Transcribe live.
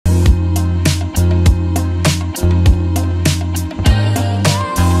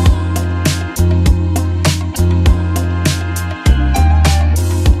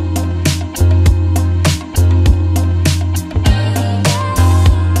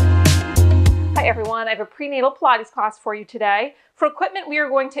I have a prenatal Pilates class for you today. For equipment, we are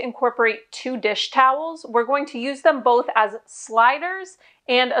going to incorporate 2 dish towels. We're going to use them both as sliders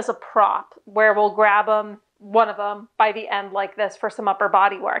and as a prop, where we'll grab one of them by the end like this for some upper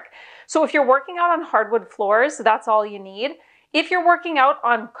body work. So if you're working out on hardwood floors, that's all you need. If you're working out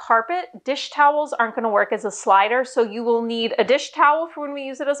on carpet, dish towels aren't going to work as a slider, so you will need a dish towel for when we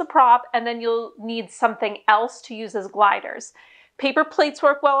use it as a prop, and then you'll need something else to use as gliders. Paper plates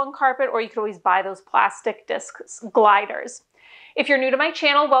work well on carpet, or you could always buy those plastic disc gliders. If you're new to my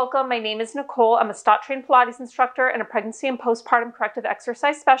channel, welcome. My name is Nicole. I'm a STOT-trained Pilates instructor and a pregnancy and postpartum corrective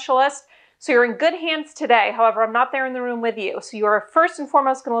exercise specialist. So you're in good hands today. However, I'm not there in the room with you. So you are first and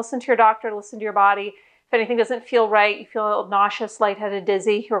foremost going to listen to your doctor, listen to your body. If anything doesn't feel right, you feel a little nauseous, lightheaded,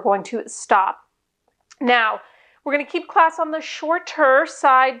 dizzy, you're going to stop. Now, we're going to keep class on the shorter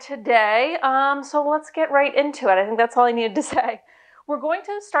side today. So let's get right into it. I think that's all I needed to say. We're going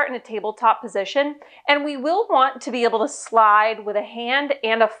to start in a tabletop position, and we will want to be able to slide with a hand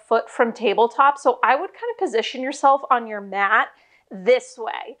and a foot from tabletop. So I would kind of position yourself on your mat this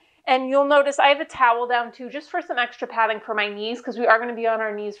way. And you'll notice I have a towel down too, just for some extra padding for my knees, because we are going to be on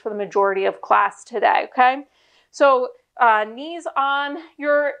our knees for the majority of class today, okay? So knees on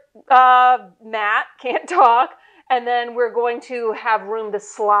your mat, can't talk, and then we're going to have room to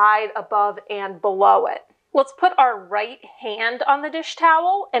slide above and below it. Let's put our right hand on the dish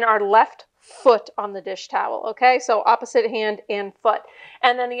towel and our left foot on the dish towel, okay? So opposite hand and foot.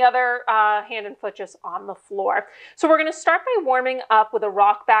 And then the other hand and foot just on the floor. So we're gonna start by warming up with a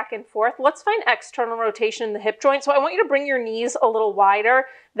rock back and forth. Let's find external rotation in the hip joint. So I want you to bring your knees a little wider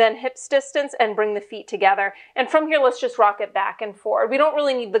than hips distance and bring the feet together. And from here, let's just rock it back and forward. We don't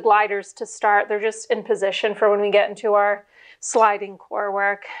really need the gliders to start. They're just in position for when we get into our sliding core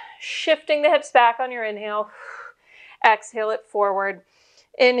work. Shifting the hips back on your inhale. Exhale it forward.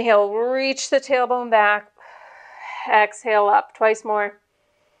 Inhale, reach the tailbone back. Exhale up, twice more.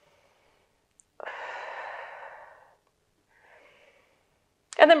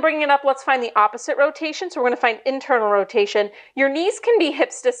 And then bringing it up, let's find the opposite rotation. So we're going to find internal rotation. Your knees can be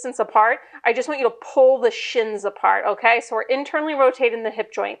hips distance apart. I just want you to pull the shins apart, okay? So we're internally rotating the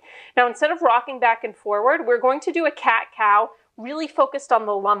hip joint. Now, instead of rocking back and forward, we're going to do a cat-cow, really focused on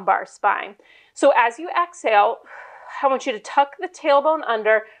the lumbar spine. So as you exhale, I want you to tuck the tailbone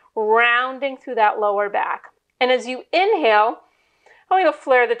under, rounding through that lower back. And as you inhale, I want you to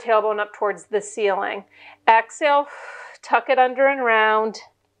flare the tailbone up towards the ceiling. Exhale, tuck it under and round.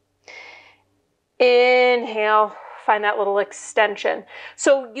 Inhale, find that little extension.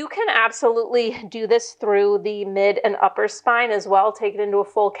 So you can absolutely do this through the mid and upper spine as well, take it into a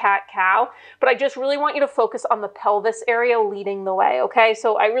full cat-cow. But I just really want you to focus on the pelvis area leading the way, okay?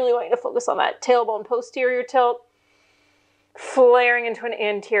 So I really want you to focus on that tailbone posterior tilt, flaring into an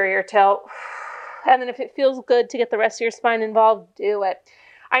anterior tilt. And then if it feels good to get the rest of your spine involved, do it.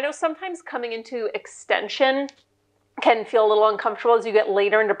 I know sometimes coming into extension can feel a little uncomfortable as you get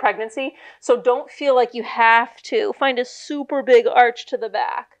later into pregnancy. So don't feel like you have to. Find a super big arch to the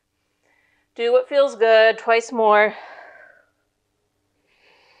back. Do what feels good, twice more.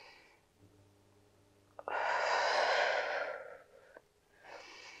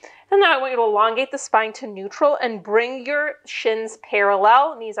 And now I want you to elongate the spine to neutral and bring your shins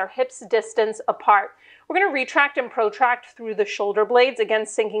parallel. Knees are hips distance apart. We're going to retract and protract through the shoulder blades, again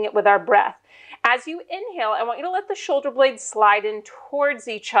syncing it with our breath. As you inhale, I want you to let the shoulder blades slide in towards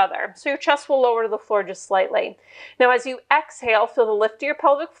each other. So your chest will lower to the floor just slightly. Now as you exhale, feel the lift of your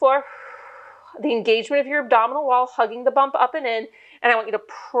pelvic floor, the engagement of your abdominal wall, hugging the bump up and in. And I want you to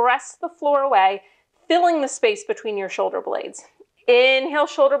press the floor away, filling the space between your shoulder blades. Inhale,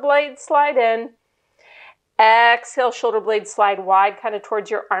 shoulder blades slide in. Exhale, shoulder blades slide wide, kind of towards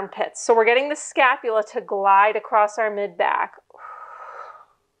your armpits. So we're getting the scapula to glide across our mid-back.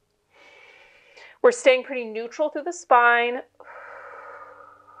 We're staying pretty neutral through the spine.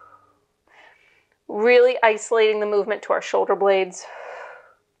 Really isolating the movement to our shoulder blades.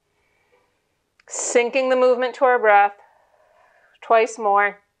 Syncing the movement to our breath. Twice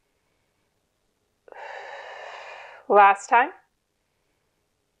more. Last time.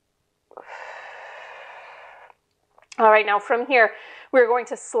 All right, now from here, we're going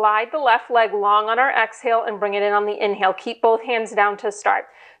to slide the left leg long on our exhale and bring it in on the inhale. Keep both hands down to start.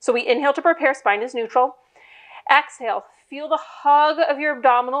 So we inhale to prepare, spine is neutral. Exhale, feel the hug of your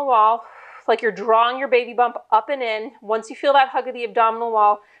abdominal wall, like you're drawing your baby bump up and in. Once you feel that hug of the abdominal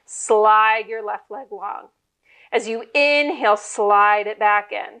wall, slide your left leg long. As you inhale, slide it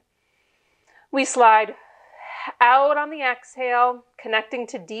back in. We slide out on the exhale, connecting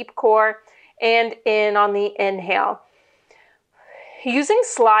to deep core, and in on the inhale. Using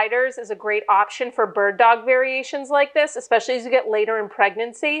sliders is a great option for bird dog variations like this, especially as you get later in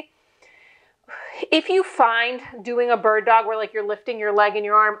pregnancy. If you find doing a bird dog where like you're lifting your leg and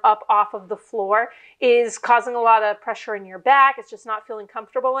your arm up off of the floor is causing a lot of pressure in your back, it's just not feeling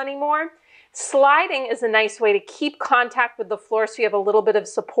comfortable anymore, sliding is a nice way to keep contact with the floor so you have a little bit of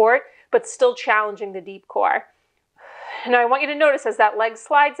support, but still challenging the deep core. Now I want you to notice as that leg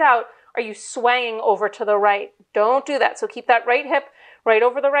slides out, are you swaying over to the right? Don't do that. So keep that right hip right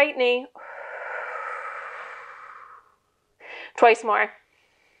over the right knee. Twice more.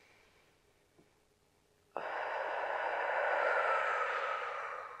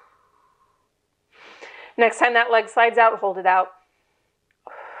 Next time that leg slides out, hold it out.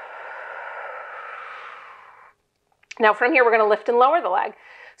 Now from here, we're going to lift and lower the leg.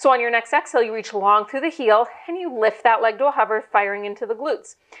 So on your next exhale, you reach long through the heel and you lift that leg to a hover, firing into the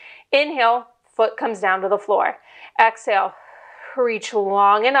glutes. Inhale, foot comes down to the floor. Exhale, reach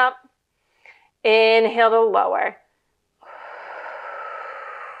long and up. Inhale to lower.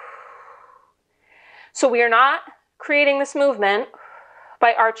 So we are not creating this movement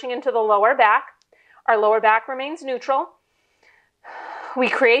by arching into the lower back. Our lower back remains neutral. We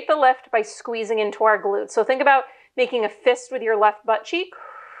create the lift by squeezing into our glutes. So think about making a fist with your left butt cheek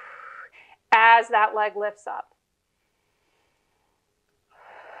as that leg lifts up.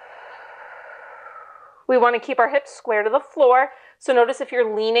 We want to keep our hips square to the floor. So notice if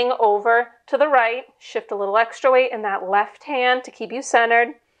you're leaning over to the right, shift a little extra weight in that left hand to keep you centered.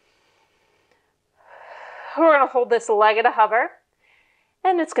 We're going to hold this leg at a hover.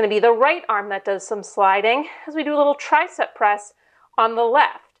 And it's going to be the right arm that does some sliding as we do a little tricep press on the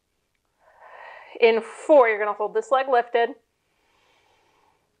left. In 4, you're going to hold this leg lifted.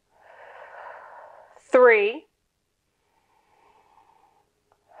 3,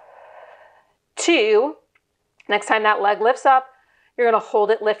 2, next time that leg lifts up, you're going to hold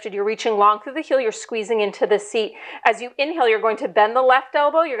it lifted. You're reaching long through the heel. You're squeezing into the seat. As you inhale, you're going to bend the left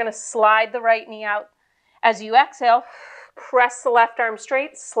elbow. You're going to slide the right knee out. As you exhale, press the left arm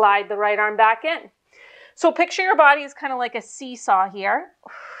straight, slide the right arm back in. So picture your body is kind of like a seesaw here.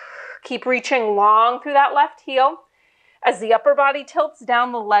 Keep reaching long through that left heel. As the upper body tilts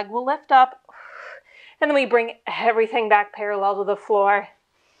down, the leg will lift up. And then we bring everything back parallel to the floor.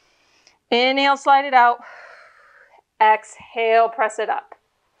 Inhale, slide it out. Exhale, press it up.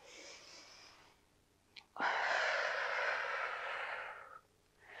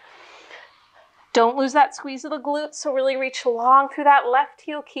 Don't lose that squeeze of the glutes, so really reach long through that left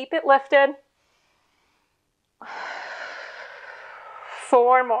heel. Keep it lifted.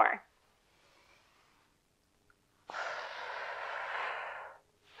 4 more.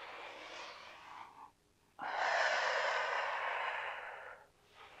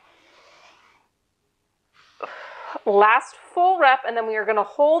 Last full rep, and then we are going to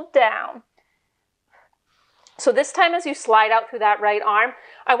hold down. So this time as you slide out through that right arm,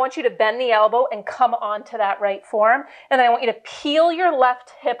 I want you to bend the elbow and come onto that right forearm. And then I want you to peel your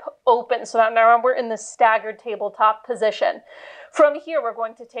left hip open so that now we're in the staggered tabletop position. From here, we're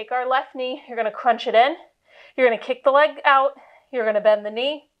going to take our left knee. You're going to crunch it in. You're going to kick the leg out. You're going to bend the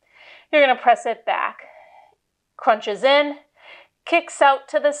knee. You're going to press it back. Crunches in, kicks out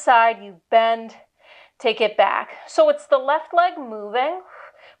to the side. You bend, take it back. So it's the left leg moving,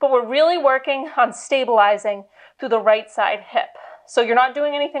 but we're really working on stabilizing through the right side hip. So you're not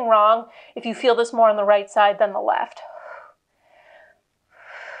doing anything wrong if you feel this more on the right side than the left.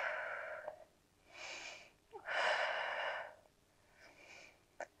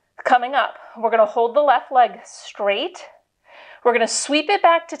 Coming up, we're going to hold the left leg straight. We're going to sweep it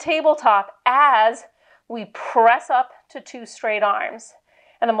back to tabletop as we press up to 2 straight arms.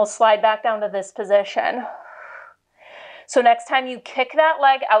 And then we'll slide back down to this position. So next time you kick that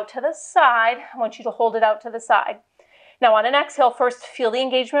leg out to the side, I want you to hold it out to the side. Now on an exhale, first feel the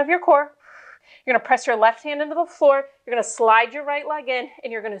engagement of your core. You're going to press your left hand into the floor. You're going to slide your right leg in,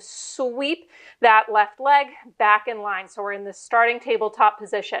 and you're going to sweep that left leg back in line. So we're in the starting tabletop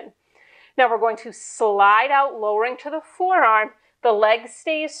position. Now we're going to slide out, lowering to the forearm. The leg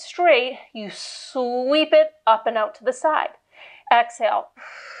stays straight. You sweep it up and out to the side. Exhale.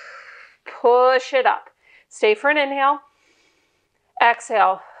 Push it up. Stay for an inhale.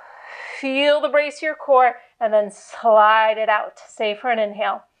 Exhale. Feel the brace of your core, and then slide it out. Stay for an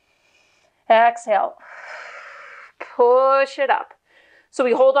inhale. Exhale. Push it up. So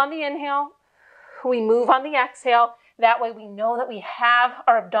we hold on the inhale. We move on the exhale. That way we know that we have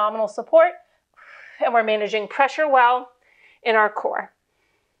our abdominal support, and we're managing pressure well in our core.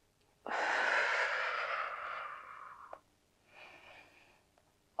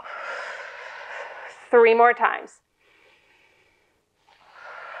 3 more times.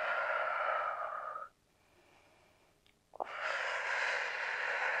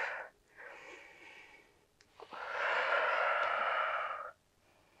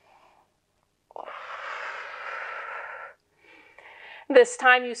 This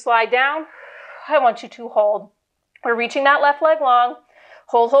time you slide down. I want you to hold. We're reaching that left leg long.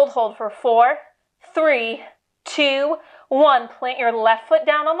 Hold, hold, hold for 4, 3, 2, 1. Plant your left foot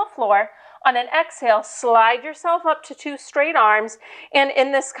down on the floor. On an exhale, slide yourself up to 2 straight arms. And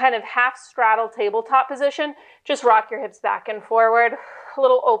in this kind of half straddle tabletop position, just rock your hips back and forward. A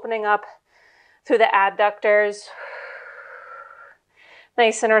little opening up through the adductors.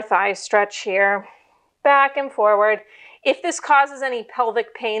 Nice inner thigh stretch here. Back and forward. If this causes any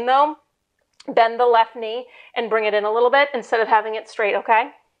pelvic pain though, bend the left knee and bring it in a little bit instead of having it straight, okay?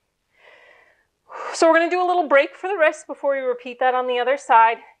 So we're going to do a little break for the wrist before we repeat that on the other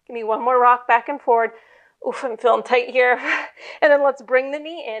side. Give me one more rock back and forward. Oof, I'm feeling tight here. And then let's bring the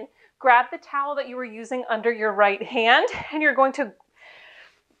knee in. Grab the towel that you were using under your right hand, and you're going to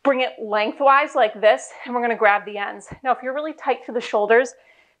bring it lengthwise like this, and we're going to grab the ends. Now, if you're really tight to the shoulders,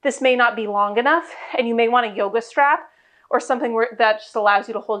 this may not be long enough, and you may want a yoga strap or something that just allows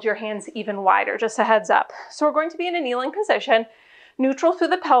you to hold your hands even wider, just a heads up. So we're going to be in a kneeling position, neutral through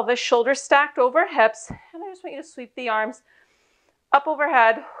the pelvis, shoulders stacked over hips, and I just want you to sweep the arms up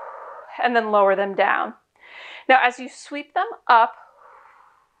overhead and then lower them down. Now, as you sweep them up,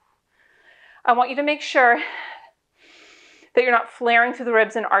 I want you to make sure that you're not flaring through the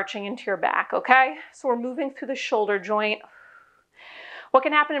ribs and arching into your back, okay? So we're moving through the shoulder joint. What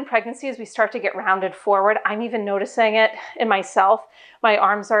can happen in pregnancy is we start to get rounded forward. I'm even noticing it in myself. My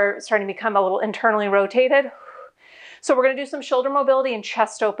arms are starting to become a little internally rotated. So we're going to do some shoulder mobility and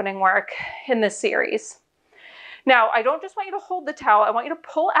chest opening work in this series. Now, I don't just want you to hold the towel. I want you to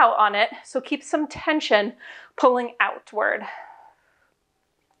pull out on it. So keep some tension pulling outward.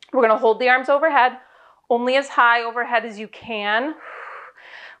 We're going to hold the arms overhead, only as high overhead as you can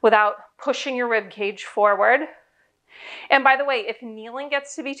without pushing your rib cage forward. And by the way, if kneeling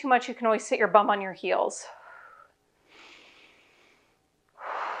gets to be too much, you can always sit your bum on your heels.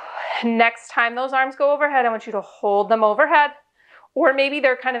 Next time those arms go overhead, I want you to hold them overhead, or maybe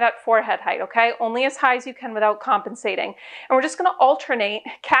they're kind of at forehead height, okay? Only as high as you can without compensating. And we're just gonna alternate,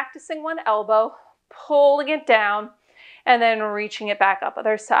 cactusing one elbow, pulling it down, and then reaching it back up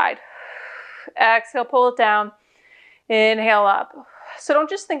other side. Exhale, pull it down, inhale up. So don't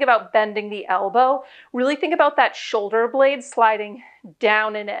just think about bending the elbow, really think about that shoulder blade sliding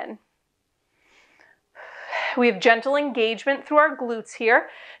down and in. We have gentle engagement through our glutes here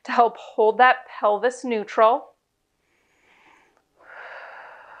to help hold that pelvis neutral.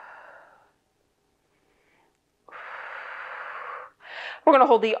 We're going to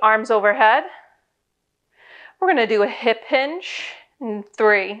hold the arms overhead. We're going to do a hip hinge in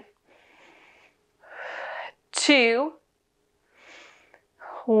 3, 2,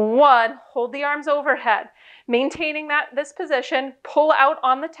 1. Hold the arms overhead. Maintaining this position, pull out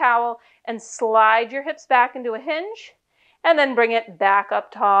on the towel and slide your hips back into a hinge and then bring it back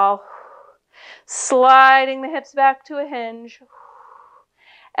up tall. Sliding the hips back to a hinge.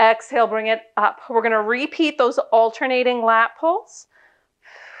 Exhale, bring it up. We're going to repeat those alternating lat pulls,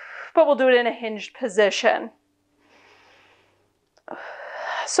 but we'll do it in a hinged position.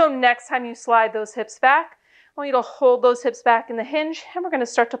 So next time you slide those hips back, I want you to hold those hips back in the hinge, and we're going to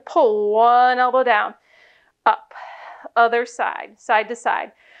start to pull one elbow down, up, other side, side to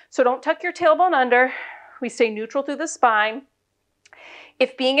side. So don't tuck your tailbone under. We stay neutral through the spine.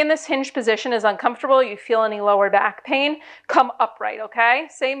 If being in this hinge position is uncomfortable, you feel any lower back pain, come upright, okay?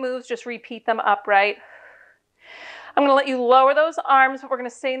 Same moves, just repeat them upright. I'm going to let you lower those arms, but we're going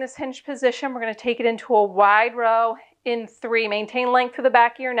to stay in this hinge position. We're going to take it into a wide row in 3. Maintain length through the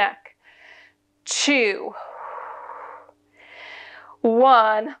back of your neck. 2,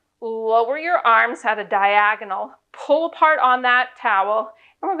 1, lower your arms at a diagonal, pull apart on that towel,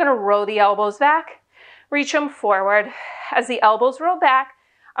 and we're going to row the elbows back, reach them forward. As the elbows roll back,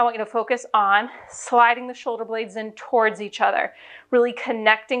 I want you to focus on sliding the shoulder blades in towards each other, really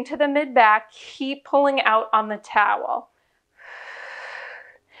connecting to the mid-back, keep pulling out on the towel.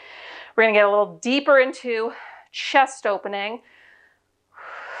 We're going to get a little deeper into chest opening.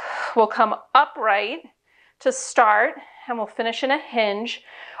 We'll come upright to start, and we'll finish in a hinge,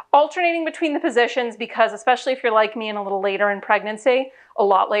 alternating between the positions because, especially if you're like me and a little later in pregnancy, a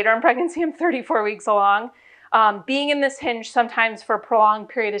lot later in pregnancy, I'm 34 weeks along, being in this hinge sometimes for a prolonged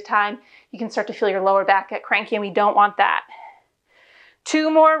period of time, you can start to feel your lower back get cranky, and we don't want that. 2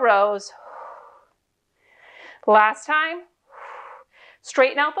 more rows. Last time.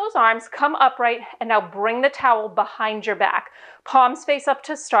 Straighten out those arms, come upright, and now bring the towel behind your back. Palms face up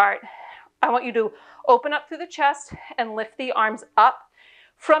to start. I want you to open up through the chest and lift the arms up.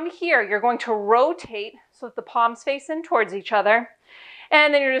 From here, you're going to rotate so that the palms face in towards each other.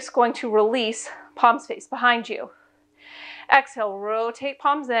 And then you're just going to release, palms face behind you. Exhale, rotate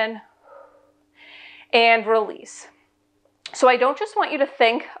palms in and release. So I don't just want you to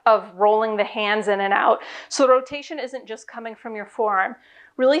think of rolling the hands in and out. So the rotation isn't just coming from your forearm.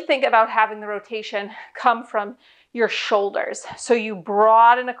 Really think about having the rotation come from your shoulders. So you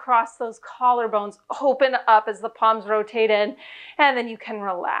broaden across those collarbones, open up as the palms rotate in, and then you can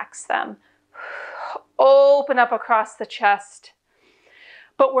relax them. Open up across the chest.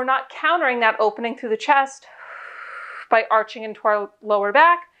 But we're not countering that opening through the chest by arching into our lower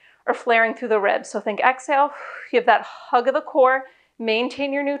back or flaring through the ribs. So think exhale, you have that hug of the core,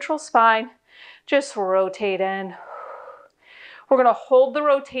 maintain your neutral spine, just rotate in. We're gonna hold the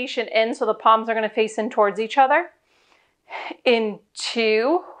rotation in so the palms are gonna face in towards each other. In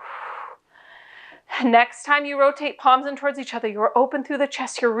 2. Next time you rotate palms in towards each other, you're open through the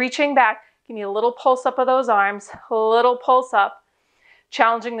chest, you're reaching back. Give me a little pulse up of those arms, a little pulse up.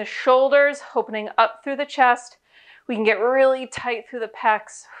 Challenging the shoulders, opening up through the chest. We can get really tight through the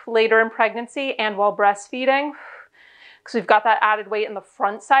pecs later in pregnancy and while breastfeeding because we've got that added weight in the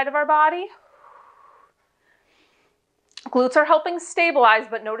front side of our body. Glutes are helping stabilize,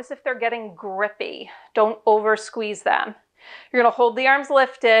 but notice if they're getting grippy. Don't over squeeze them. You're gonna hold the arms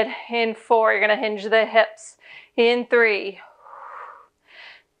lifted. In 4, you're gonna hinge the hips. In 3,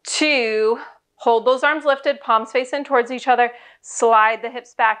 2, hold those arms lifted, palms face in towards each other, slide the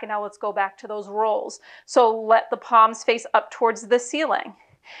hips back, and now let's go back to those rolls. So let the palms face up towards the ceiling.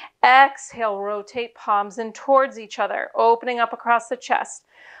 Exhale, rotate palms in towards each other, opening up across the chest.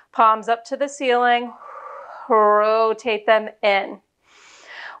 Palms up to the ceiling, rotate them in.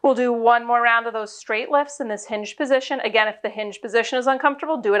 We'll do one more round of those straight lifts in this hinged position. Again, if the hinged position is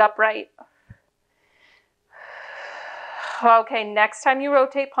uncomfortable, do it upright. Okay, next time you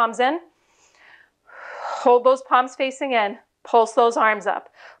rotate palms in, hold those palms facing in, pulse those arms up,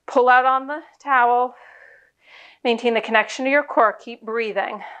 pull out on the towel, maintain the connection to your core, keep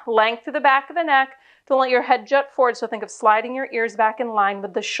breathing. Length through the back of the neck, don't let your head jut forward, so think of sliding your ears back in line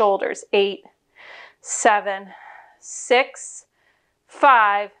with the shoulders. 8, 7, 6,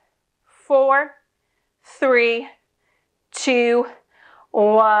 5, 4, 3, 2,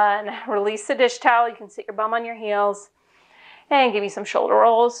 1. Release the dish towel, you can sit your bum on your heels, and give me some shoulder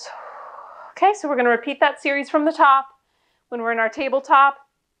rolls. Okay, so we're gonna repeat that series from the top. When we're in our tabletop,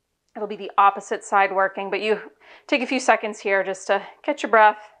 it'll be the opposite side working, but you take a few seconds here just to catch your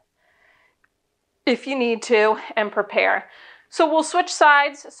breath if you need to and prepare. So we'll switch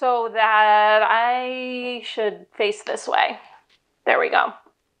sides so that I should face this way. There we go.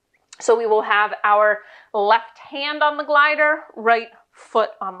 So we will have our left hand on the glider, right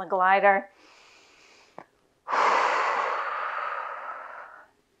foot on the glider.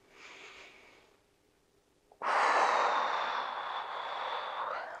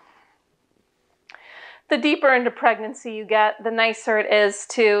 The deeper into pregnancy you get, the nicer it is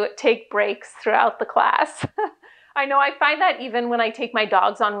to take breaks throughout the class. I know I find that even when I take my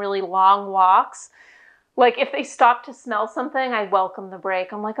dogs on really long walks, like if they stop to smell something, I welcome the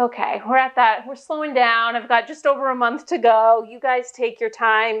break. I'm like, okay, we're slowing down. I've got just over a month to go. You guys take your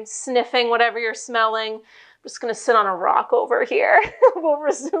time sniffing whatever you're smelling. I'm just gonna sit on a rock over here. We'll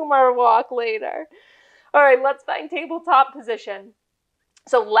resume our walk later. All right, let's find tabletop position.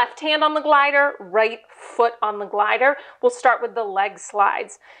 So left hand on the glider, right foot on the glider. We'll start with the leg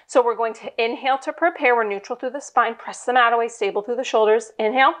slides. So we're going to inhale to prepare. We're neutral through the spine. Press the mat away, stable through the shoulders.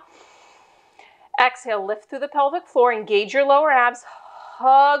 Inhale. Exhale, lift through the pelvic floor. Engage your lower abs.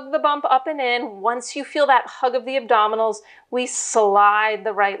 Hug the bump up and in. Once you feel that hug of the abdominals, we slide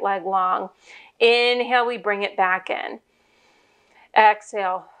the right leg long. Inhale, we bring it back in.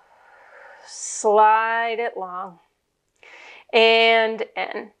 Exhale, slide it long. And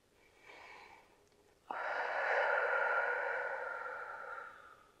in.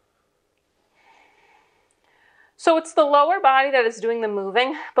 So it's the lower body that is doing the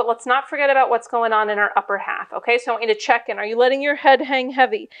moving, but let's not forget about what's going on in our upper half, okay? So I want you to check in. Are you letting your head hang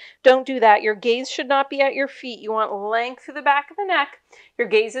heavy? Don't do that. Your gaze should not be at your feet. You want length through the back of the neck. Your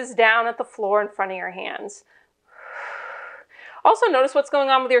gaze is down at the floor in front of your hands. Also notice what's going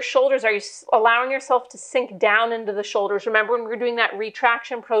on with your shoulders. Are you allowing yourself to sink down into the shoulders? Remember when we were doing that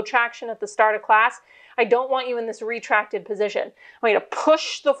retraction, protraction at the start of class? I don't want you in this retracted position. I want you to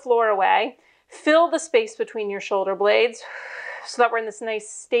push the floor away, fill the space between your shoulder blades so that we're in this nice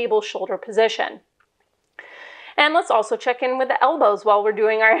stable shoulder position. And let's also check in with the elbows while we're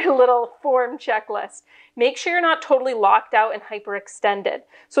doing our little form checklist. Make sure you're not totally locked out and hyperextended.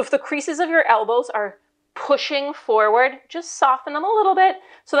 So if the creases of your elbows are pushing forward, just soften them a little bit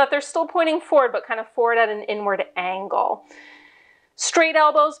so that they're still pointing forward, but kind of forward at an inward angle. Straight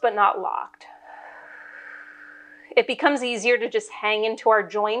elbows, but not locked. It becomes easier to just hang into our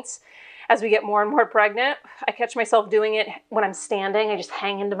joints as we get more and more pregnant. I catch myself doing it when I'm standing. I just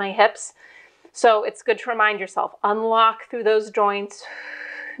hang into my hips. So it's good to remind yourself, unlock through those joints,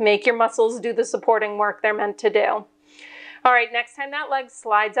 make your muscles do the supporting work they're meant to do. All right, next time that leg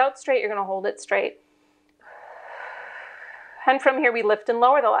slides out straight, you're gonna hold it straight. And from here, we lift and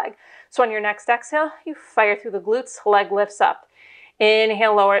lower the leg. So on your next exhale, you fire through the glutes, leg lifts up.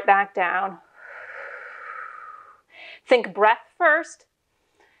 Inhale, lower it back down. Think breath first,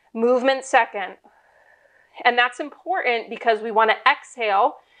 movement second. And that's important because we want to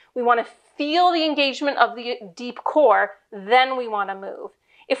exhale. We want to feel the engagement of the deep core, then we want to move.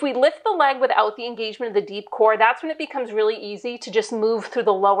 If we lift the leg without the engagement of the deep core, that's when it becomes really easy to just move through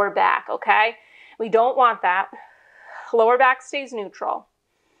the lower back, okay? We don't want that. Lower back stays neutral.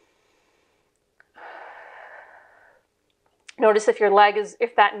 Notice if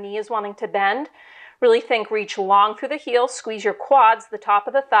if that knee is wanting to bend, really think reach long through the heel, squeeze your quads, the top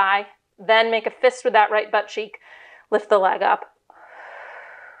of the thigh, then make a fist with that right butt cheek, lift the leg up.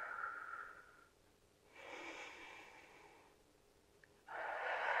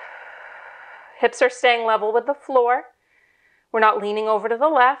 Hips are staying level with the floor. We're not leaning over to the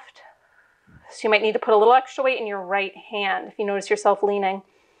left. So you might need to put a little extra weight in your right hand if you notice yourself leaning.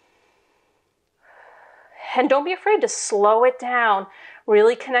 And don't be afraid to slow it down.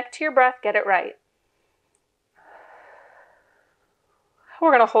 Really connect to your breath, get it right. We're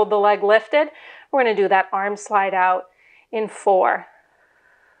going to hold the leg lifted. We're going to do that arm slide out in 4.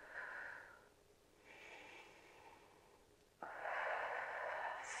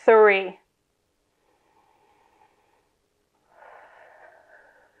 3.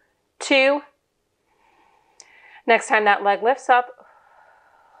 2. Next time that leg lifts up,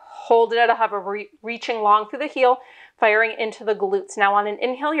 hold it at a hover, reaching long through the heel, firing into the glutes. Now on an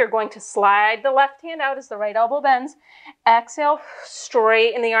inhale, you're going to slide the left hand out as the right elbow bends. Exhale,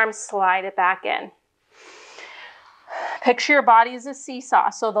 straighten the arms, slide it back in. Picture your body as a seesaw.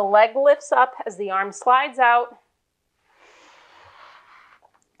 So the leg lifts up as the arm slides out.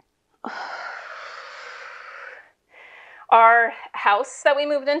 Our house that we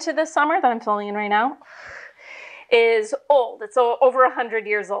moved into this summer, that I'm filming in right now, is old. It's over 100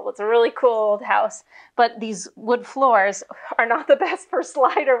 years old. It's a really cool old house, but these wood floors are not the best for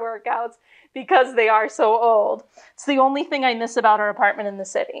slider workouts because they are so old. It's the only thing I miss about our apartment in the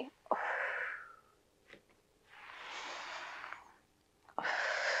city.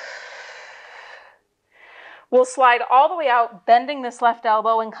 We'll slide all the way out, bending this left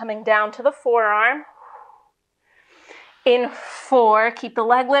elbow and coming down to the forearm. In 4, keep the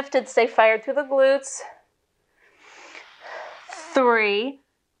leg lifted, stay fired through the glutes. 3,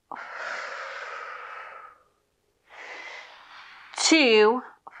 2.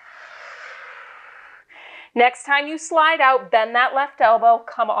 Next time you slide out, bend that left elbow,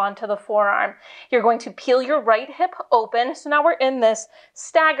 come onto the forearm. You're going to peel your right hip open. So now we're in this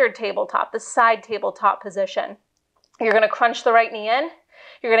staggered tabletop, the side tabletop position. You're going to crunch the right knee in.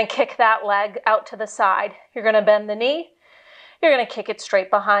 You're going to kick that leg out to the side. You're going to bend the knee. You're going to kick it straight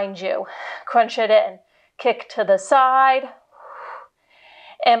behind you. Crunch it in. Kick to the side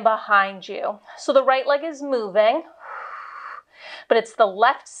and behind you. So the right leg is moving, but it's the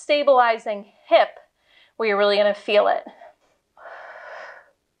left stabilizing hip where you're really going to feel it.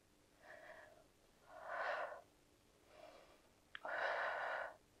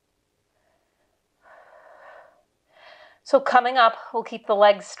 So coming up, we'll keep the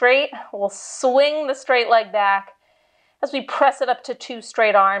legs straight. We'll swing the straight leg back as we press it up to 2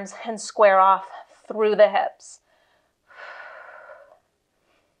 straight arms and square off through the hips.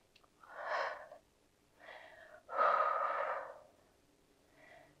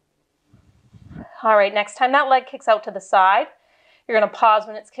 All right, next time that leg kicks out to the side, you're going to pause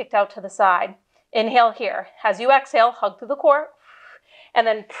when it's kicked out to the side. Inhale here. As you exhale, hug through the core, and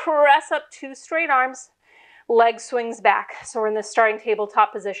then press up 2 straight arms. Leg swings back. So we're in this starting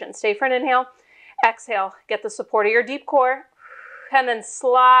tabletop position. Stay for an inhale. Exhale. Get the support of your deep core. And then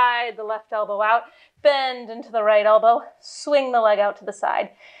slide the left elbow out. Bend into the right elbow. Swing the leg out to the side.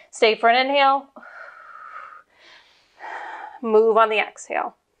 Stay for an inhale. Move on the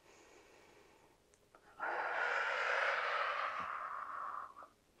exhale.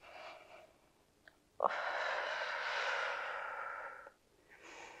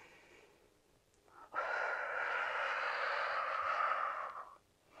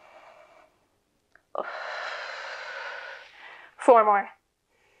 Four more.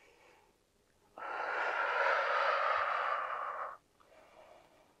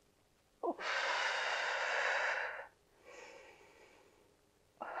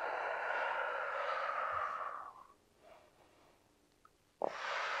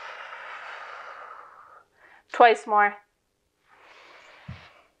 Twice more.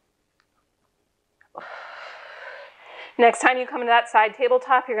 Next time you come into that side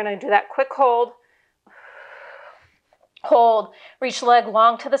tabletop, you're going to do that quick hold. Hold. Reach the leg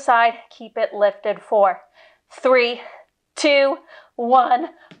long to the side. Keep it lifted. 4, 3, 2, 1.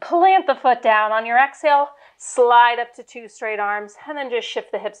 Plant the foot down. On your exhale, slide up to 2 straight arms, and then just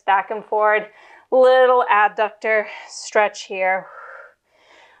shift the hips back and forward. Little adductor stretch here.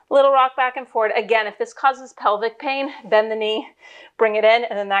 Little rock back and forward. Again, if this causes pelvic pain, bend the knee, bring it in,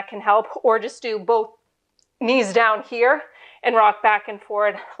 and then that can help. Or just do both knees down here and rock back and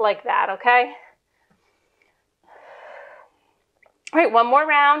forward like that, okay? All right, one more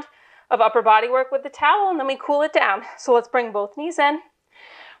round of upper body work with the towel, and then we cool it down. So let's bring both knees in.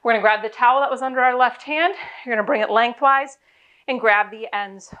 We're gonna grab the towel that was under our left hand. You're gonna bring it lengthwise and grab the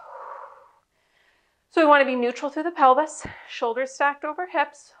ends. So we wanna be neutral through the pelvis, shoulders stacked over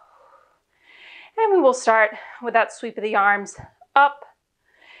hips. And we will start with that sweep of the arms up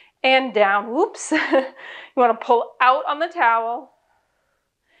and down. Whoops. You want to pull out on the towel.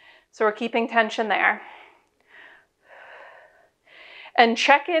 So we're keeping tension there. And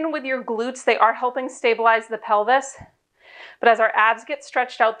check in with your glutes. They are helping stabilize the pelvis. But as our abs get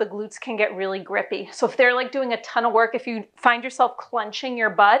stretched out, the glutes can get really grippy. So if they're like doing a ton of work, if you find yourself clenching your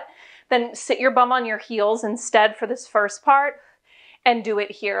butt, then sit your bum on your heels instead for this first part. And do it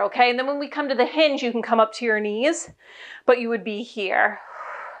here, okay? And then when we come to the hinge, you can come up to your knees, but you would be here.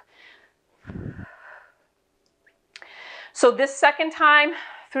 So this second time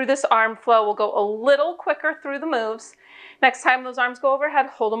through this arm flow, we'll go a little quicker through the moves. Next time those arms go overhead,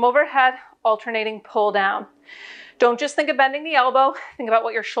 hold them overhead, alternating pull down. Don't just think of bending the elbow, think about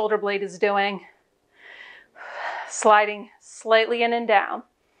what your shoulder blade is doing. Sliding slightly in and down.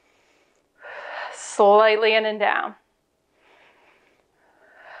 Slightly in and down.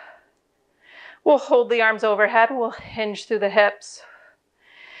 We'll hold the arms overhead. We'll hinge through the hips.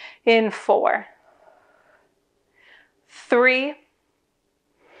 In 4, 3,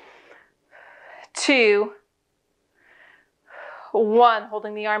 2, 1.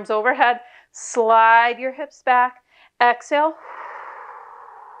 Holding the arms overhead. Slide your hips back. Exhale.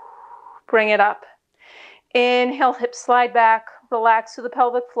 Bring it up. Inhale, hips slide back. Relax through the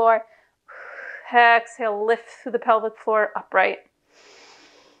pelvic floor. Exhale, lift through the pelvic floor upright.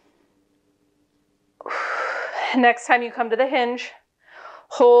 Next time you come to the hinge,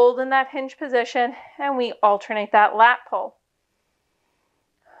 hold in that hinge position, and we alternate that lat pull.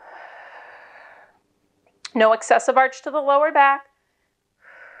 No excessive arch to the lower back.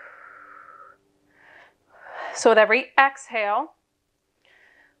 So with every exhale,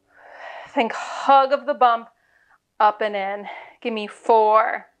 think hug of the bump up and in. Give me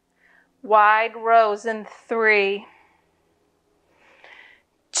 4 wide rows in 3,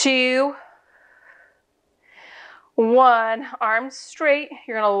 2, 1, arms straight.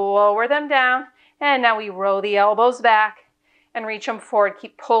 You're going to lower them down. And now we row the elbows back and reach them forward.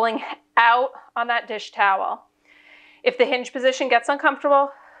 Keep pulling out on that dish towel. If the hinge position gets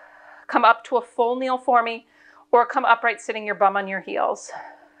uncomfortable, come up to a full kneel for me, or come upright sitting your bum on your heels.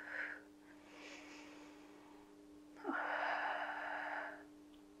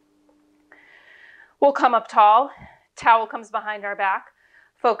 We'll come up tall. Towel comes behind our back,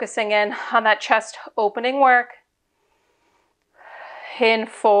 focusing in on that chest opening work. In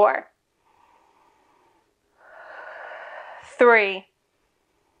 4, 3,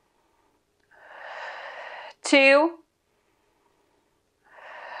 2,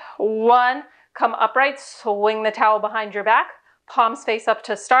 1. Come upright, swing the towel behind your back, palms face up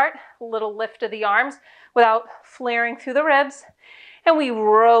to start, little lift of the arms without flaring through the ribs. And we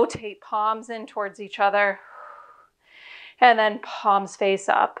rotate palms in towards each other. And then palms face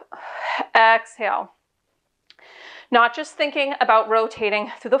up. Exhale. Not just thinking about rotating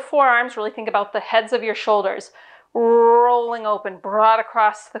through the forearms, really think about the heads of your shoulders. Rolling open, broad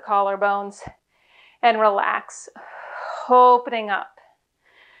across the collarbones. And relax. Opening up.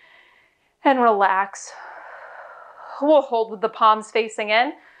 And relax. We'll hold with the palms facing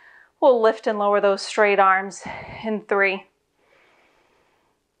in. We'll lift and lower those straight arms in 3,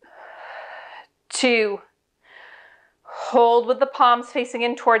 2. Hold with the palms facing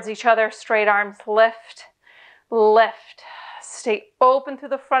in towards each other. Straight arms, lift, lift. Stay open through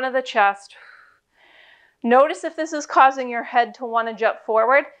the front of the chest. Notice if this is causing your head to want to jut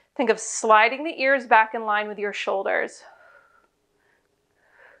forward. Think of sliding the ears back in line with your shoulders.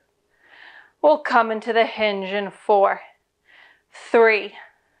 We'll come into the hinge in 4, 3,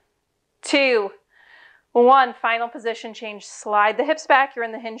 2, 1. Final position change. Slide the hips back. You're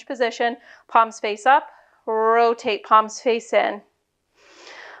in the hinge position. Palms face up. Rotate, palms face in.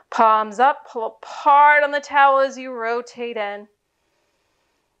 Palms up, pull apart on the towel as you rotate in.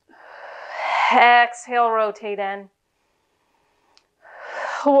 Exhale, rotate in.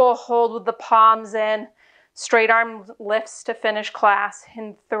 We'll hold with the palms in. Straight arm lifts to finish class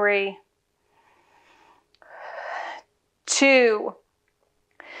in 3, 2.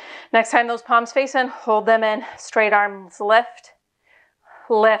 Next time those palms face in, hold them in. Straight arms lift.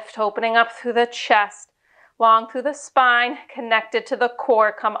 Lift, opening up through the chest, long through the spine, connected to the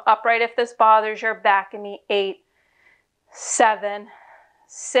core. Come upright if this bothers your back. Give me 8, 7,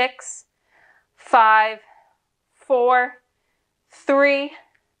 6, 5, 4, 3,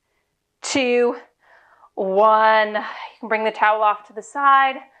 2, 1. You can bring the towel off to the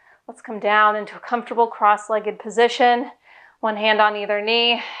side. Let's come down into a comfortable cross-legged position. One hand on either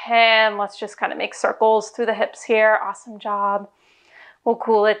knee, and let's just kind of make circles through the hips here. Awesome job. We'll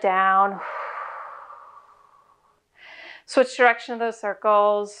cool it down. Switch direction of those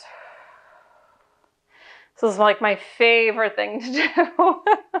circles. This is like my favorite thing to do.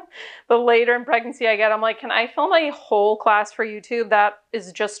 The later in pregnancy I get, I'm like, can I film a whole class for YouTube that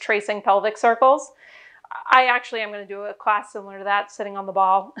is just tracing pelvic circles? I actually am going to do a class similar to that, sitting on the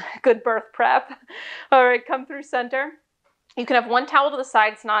ball. Good birth prep. All right, come through center. You can have one towel to the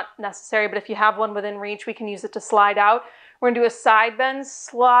side. It's not necessary, but if you have one within reach, we can use it to slide out. We're going to do a side bend,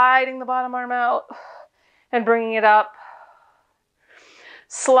 sliding the bottom arm out and bringing it up.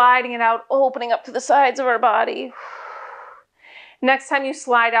 Sliding it out, opening up to the sides of our body. Next time you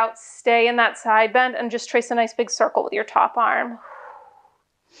slide out, stay in that side bend and just trace a nice big circle with your top arm.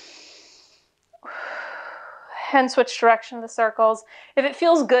 And switch direction of the circles. If it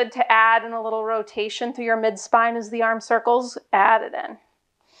feels good to add in a little rotation through your mid-spine as the arm circles, add it in.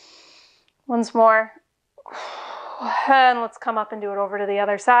 Once more. And let's come up and do it over to the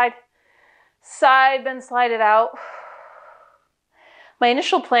other side. Side bend, slide it out. My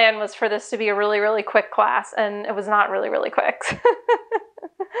initial plan was for this to be a really, really quick class, and it was not really, really quick.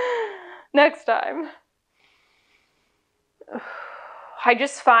 Next time. I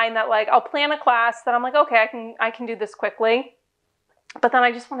just find that, like, I'll plan a class that I'm like, okay, I can do this quickly, but then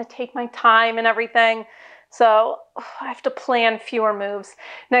I just want to take my time and everything, so I have to plan fewer moves.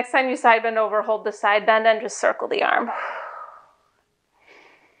 Next time you side bend over, hold the side bend and just circle the arm.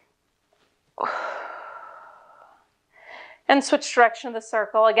 And switch direction of the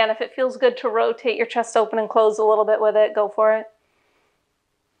circle. Again, if it feels good to rotate your chest open and close a little bit with it, go for it.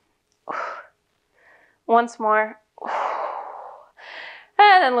 Once more.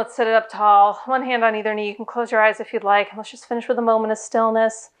 And then let's sit it up tall. One hand on either knee. You can close your eyes if you'd like. And let's just finish with a moment of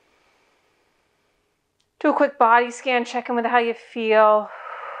stillness. Do a quick body scan. Check in with how you feel.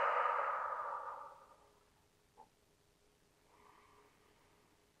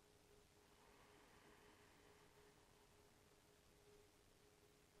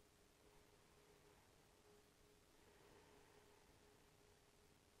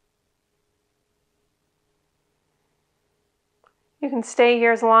 You can stay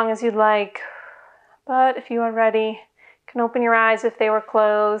here as long as you'd like, but if you are ready, you can open your eyes if they were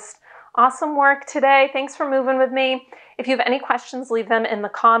closed. Awesome work today. Thanks for moving with me. If you have any questions, leave them in the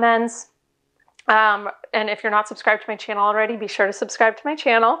comments. And if you're not subscribed to my channel already, be sure to subscribe to my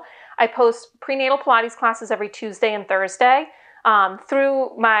channel. I post prenatal Pilates classes every Tuesday and Thursday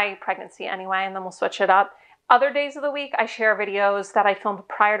through my pregnancy anyway, and then we'll switch it up. Other days of the week, I share videos that I filmed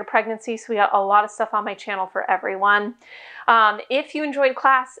prior to pregnancy, so we got a lot of stuff on my channel for everyone. If you enjoyed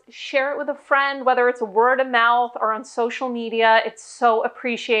class, share it with a friend, whether it's word of mouth or on social media. It's so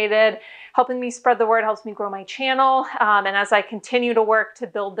appreciated. Helping me spread the word helps me grow my channel. And as I continue to work to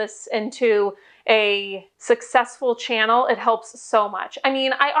build this into a successful channel, it helps so much. I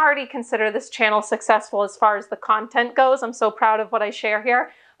mean, I already consider this channel successful as far as the content goes. I'm so proud of what I share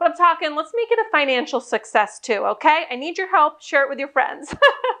here. But I'm talking, let's make it a financial success too, okay? I need your help. Share it with your friends.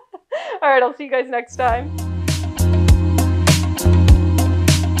 All right, I'll see you guys next time.